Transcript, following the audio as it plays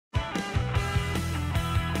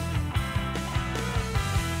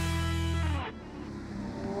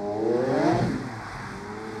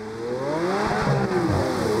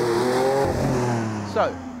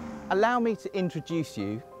allow me to introduce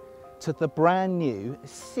you to the brand new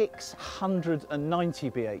 690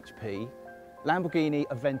 bhp Lamborghini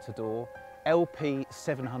Aventador LP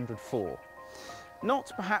 704. Not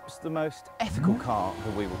perhaps the most ethical car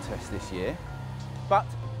that we will test this year, but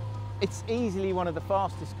it's easily one of the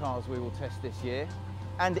fastest cars we will test this year,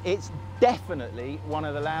 and it's definitely one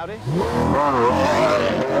of the loudest.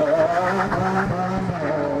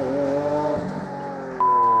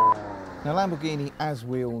 Now Lamborghini, as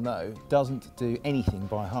we all know, doesn't do anything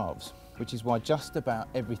by halves, which is why just about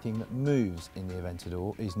everything that moves in the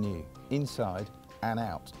Aventador is new, inside and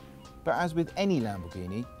out. But as with any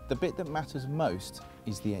Lamborghini, the bit that matters most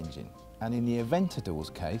is the engine. And in the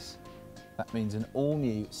Aventador's case, that means an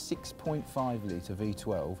all-new 6.5 litre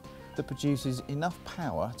V12 that produces enough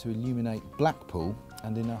power to illuminate Blackpool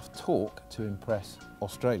and enough torque to impress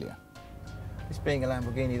Australia. This being a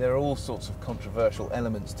Lamborghini, there are all sorts of controversial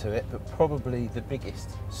elements to it, but probably the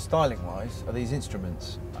biggest, styling-wise, are these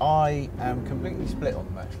instruments. I am completely split on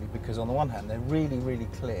them actually, because on the one hand, they're really, really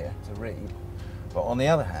clear to read, but on the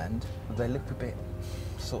other hand, they look a bit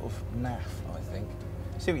sort of naff, I think.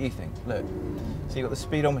 See what you think. Look, so you've got the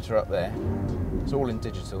speedometer up there, it's all in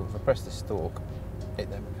digital. If I press the stalk, it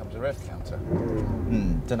then becomes a rev counter.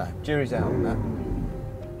 Don't know, jury's out on that.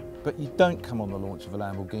 But you don't come on the launch of a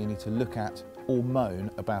Lamborghini to look at or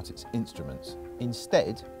moan about its instruments.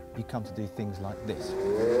 Instead, you come to do things like this.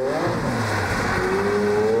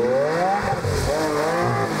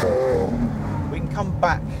 We can come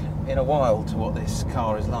back in a while to what this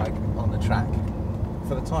car is like on the track.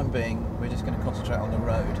 For the time being, we're just going to concentrate on the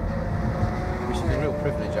road, which is a real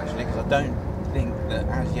privilege actually, because I don't think that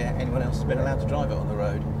as yet anyone else has been allowed to drive it on the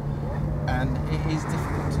road. And it is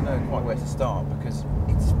difficult to know quite where to start because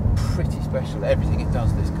it's pretty special, everything it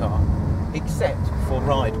does, this car, except for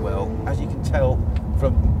ride well. As you can tell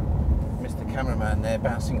from Mr. Cameraman there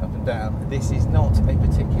bouncing up and down, this is not a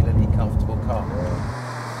particularly comfortable car.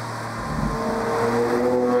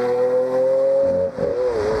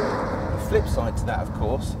 The flip side to that, of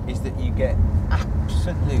course, is that you get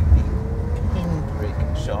absolutely pinprick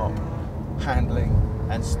sharp handling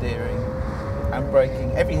and steering and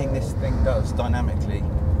braking. Everything this thing does dynamically,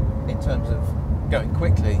 in terms of going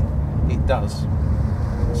quickly, it does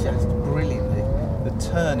just brilliantly. The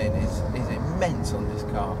turning is immense on this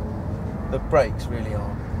car. The brakes really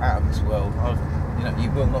are out of this world. You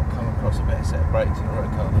will not come across a better set of brakes in a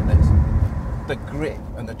road car than this. The grip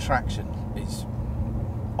and the traction is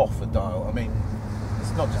off the dial. I mean,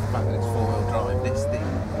 it's not just the fact that it's four-wheel drive. This thing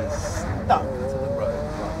is stuck to the road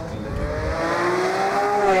like glue.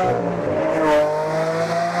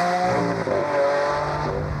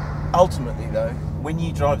 Ultimately though, when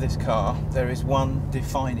you drive this car, there is one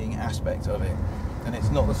defining aspect of it, and it's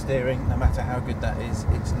not the steering, no matter how good that is,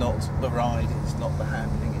 it's not the ride, it's not the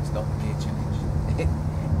handling, it's not the gear change, it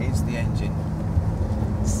is the engine.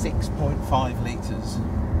 6.5 litres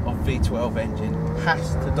of V12 engine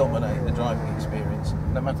has to dominate the driving experience,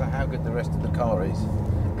 no matter how good the rest of the car is,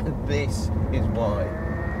 and this is why.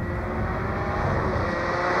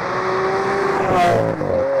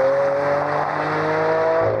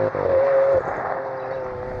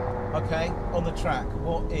 Okay, on the track,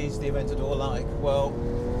 what is the Aventador like? Well,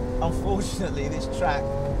 unfortunately this track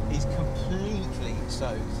is completely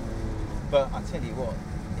soaked, but I tell you what,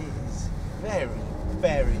 it is very,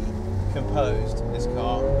 very composed, this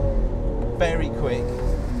car. Very quick,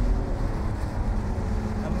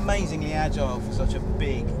 amazingly agile for such a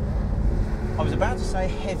big, I was about to say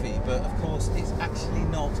heavy, but of course it's actually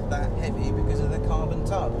not that heavy because of the carbon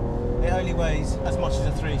tub. It only weighs as much as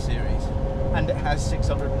a 3 Series. And it has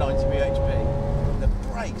 690 bhp. The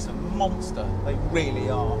brakes are monster. They really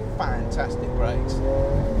are fantastic brakes.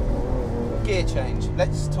 Gear change.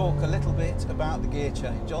 Let's talk a little bit about the gear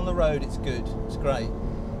change. On the road it's good, it's great.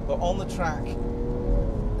 But on the track,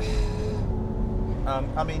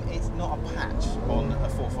 I mean, it's not a patch on a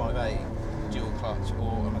 458 dual clutch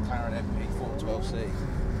or a McLaren MP 412C.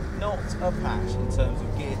 Not a patch in terms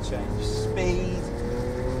of gear change speed,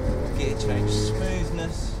 gear change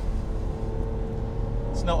smoothness.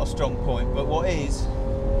 It's not a strong point, but what is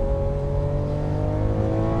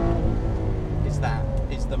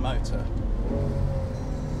the motor.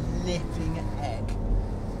 Flipping heck,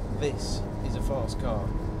 this is a fast car.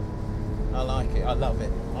 I like it, I love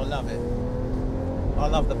it, I love it. I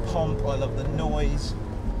love the pomp, I love the noise,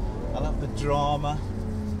 I love the drama.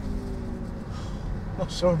 Not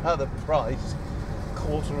sure about the price,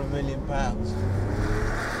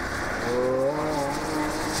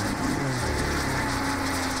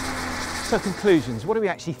 £250,000. So conclusions, what do we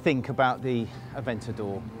actually think about the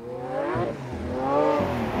Aventador?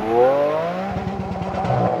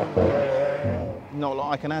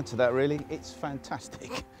 what I can add to that really. It's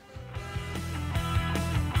fantastic.